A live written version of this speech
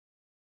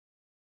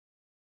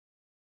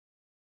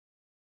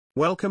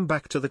Welcome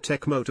back to the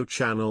TechMoto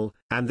channel,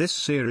 and this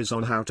series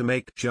on how to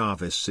make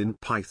Jarvis in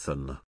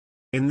Python.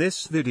 In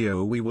this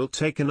video we will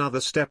take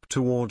another step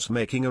towards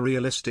making a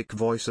realistic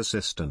voice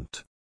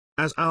assistant.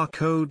 As our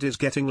code is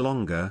getting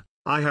longer,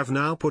 I have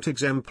now put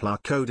exemplar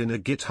code in a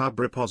GitHub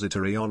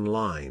repository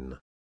online.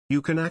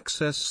 You can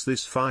access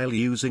this file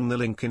using the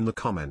link in the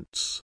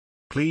comments.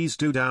 Please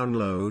do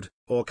download,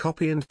 or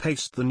copy and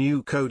paste the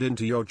new code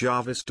into your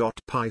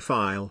jarvis.py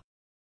file.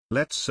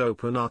 Let's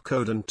open our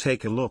code and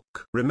take a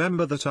look.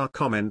 Remember that our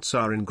comments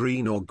are in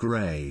green or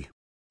gray.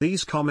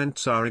 These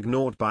comments are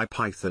ignored by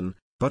Python,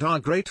 but are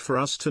great for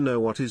us to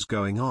know what is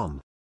going on.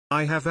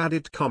 I have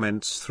added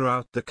comments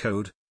throughout the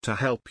code, to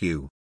help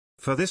you.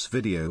 For this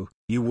video,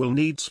 you will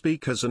need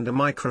speakers and a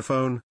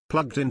microphone,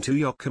 plugged into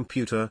your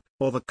computer,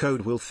 or the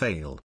code will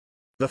fail.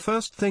 The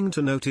first thing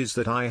to note is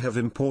that I have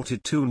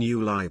imported two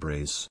new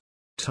libraries.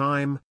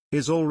 Time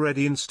is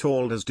already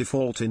installed as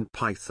default in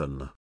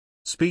Python.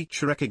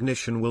 Speech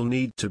recognition will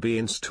need to be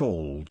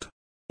installed.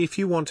 If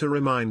you want a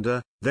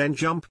reminder, then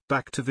jump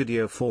back to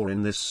video 4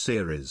 in this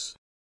series.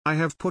 I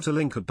have put a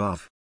link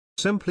above.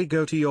 Simply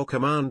go to your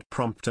command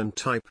prompt and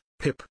type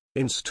pip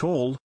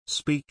install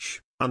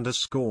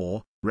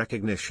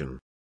speech_recognition.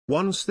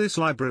 Once this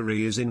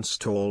library is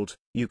installed,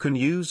 you can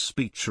use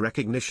speech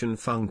recognition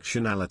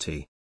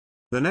functionality.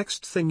 The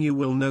next thing you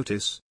will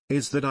notice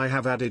is that I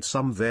have added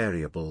some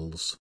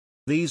variables.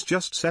 These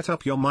just set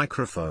up your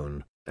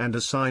microphone and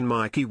assign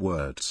my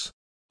keywords.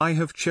 I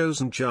have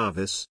chosen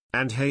Jarvis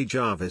and Hey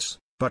Jarvis,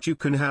 but you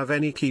can have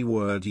any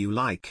keyword you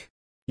like.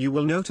 You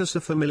will notice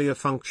a familiar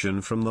function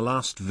from the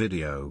last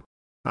video.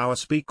 Our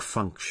speak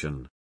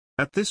function.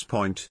 At this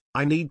point,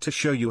 I need to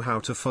show you how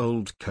to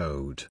fold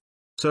code.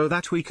 So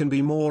that we can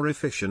be more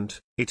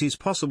efficient, it is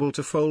possible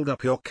to fold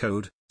up your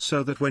code,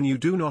 so that when you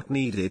do not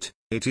need it,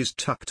 it is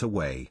tucked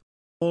away.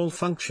 All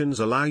functions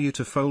allow you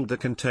to fold the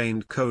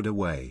contained code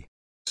away.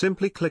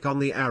 Simply click on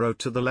the arrow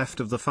to the left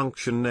of the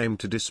function name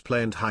to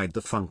display and hide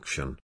the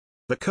function.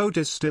 The code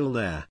is still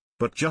there,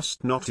 but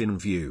just not in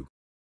view.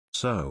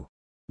 So,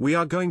 we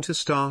are going to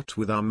start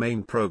with our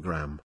main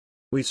program.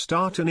 We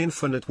start an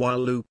infinite while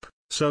loop,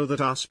 so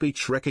that our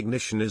speech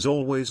recognition is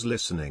always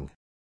listening.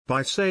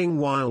 By saying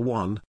while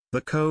 1,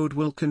 the code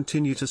will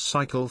continue to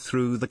cycle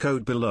through the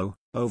code below,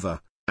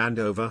 over and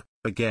over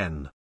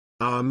again.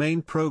 Our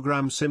main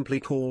program simply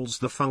calls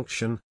the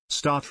function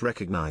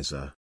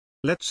startRecognizer.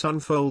 Let's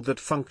unfold that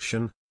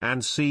function,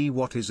 and see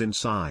what is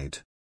inside.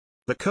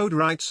 The code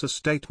writes a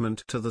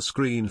statement to the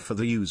screen for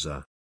the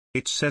user.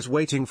 It says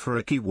waiting for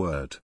a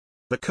keyword.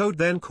 The code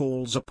then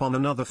calls upon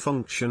another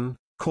function,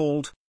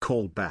 called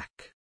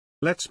callback.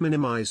 Let's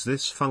minimize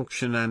this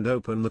function and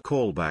open the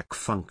callback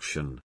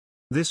function.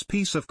 This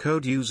piece of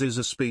code uses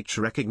a speech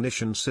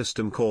recognition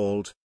system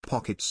called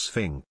Pocket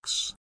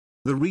Sphinx.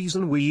 The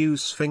reason we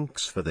use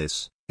Sphinx for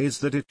this is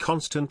that it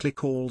constantly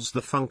calls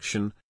the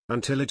function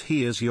until it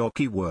hears your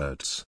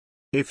keywords.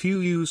 If you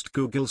used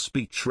Google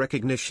Speech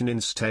Recognition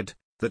instead,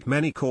 that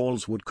many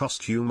calls would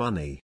cost you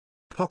money.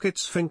 Pocket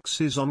Sphinx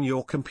is on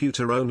your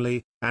computer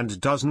only, and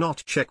does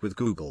not check with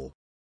Google.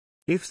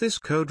 If this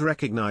code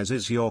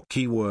recognizes your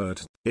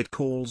keyword, it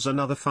calls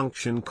another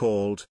function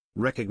called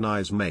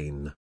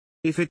recognizeMain.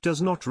 If it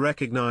does not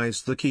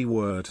recognize the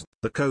keyword,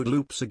 the code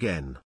loops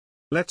again.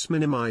 Let's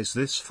minimize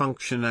this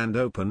function and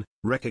open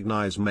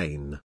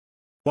recognizeMain.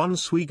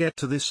 Once we get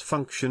to this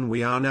function,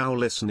 we are now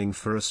listening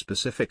for a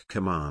specific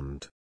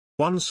command.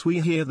 Once we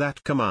hear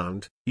that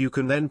command, you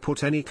can then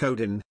put any code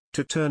in,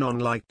 to turn on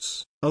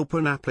lights,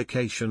 open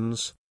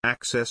applications,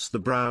 access the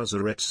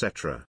browser,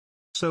 etc.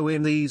 So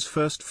in these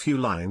first few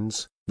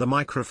lines, the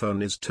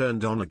microphone is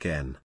turned on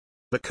again.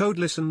 The code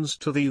listens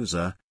to the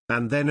user,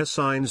 and then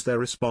assigns their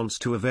response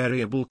to a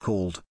variable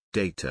called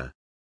data.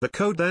 The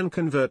code then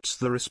converts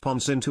the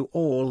response into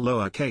all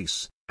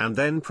lowercase, and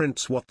then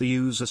prints what the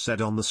user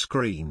said on the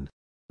screen.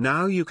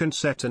 Now you can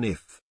set an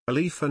if, a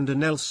leaf and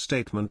an else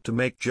statement to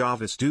make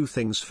Jarvis do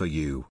things for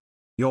you.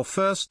 Your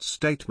first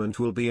statement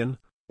will be an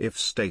if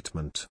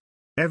statement.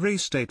 Every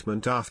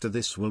statement after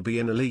this will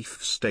be an a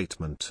leaf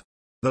statement.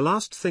 The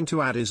last thing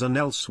to add is an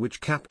else,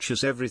 which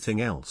captures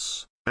everything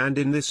else, and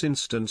in this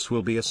instance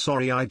will be a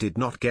sorry I did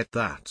not get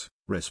that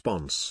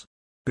response.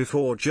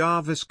 Before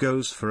Jarvis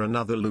goes for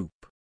another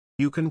loop.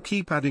 You can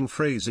keep adding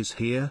phrases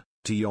here,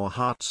 to your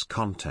heart's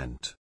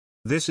content.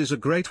 This is a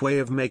great way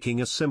of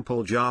making a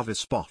simple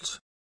Jarvis bot.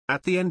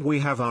 At the end we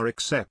have our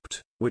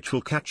except, which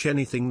will catch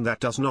anything that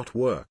does not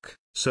work,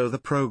 so the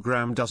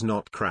program does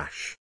not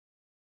crash.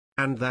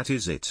 And that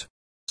is it.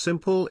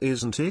 Simple,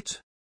 isn't it?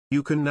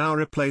 You can now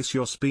replace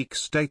your speak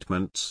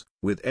statements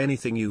with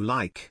anything you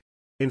like.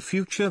 In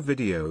future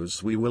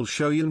videos we will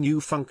show you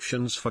new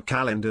functions for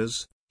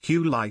calendars,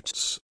 hue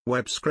lights,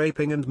 web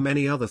scraping and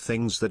many other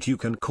things that you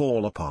can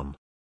call upon.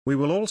 We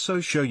will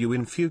also show you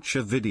in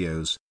future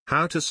videos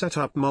how to set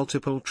up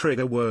multiple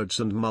trigger words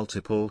and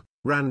multiple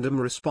random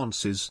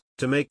responses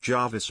to make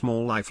Jarvis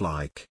more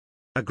lifelike.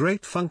 A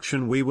great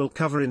function we will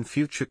cover in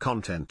future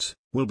content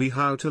will be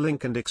how to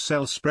link an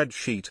Excel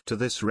spreadsheet to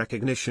this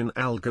recognition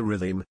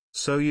algorithm,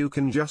 so you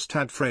can just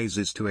add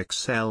phrases to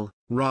Excel,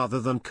 rather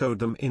than code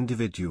them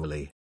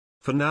individually.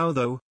 For now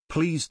though,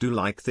 please do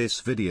like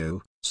this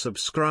video,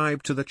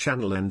 subscribe to the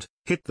channel and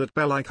hit that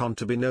bell icon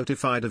to be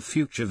notified of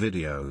future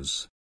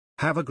videos.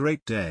 Have a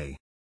great day.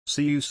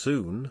 See you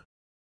soon.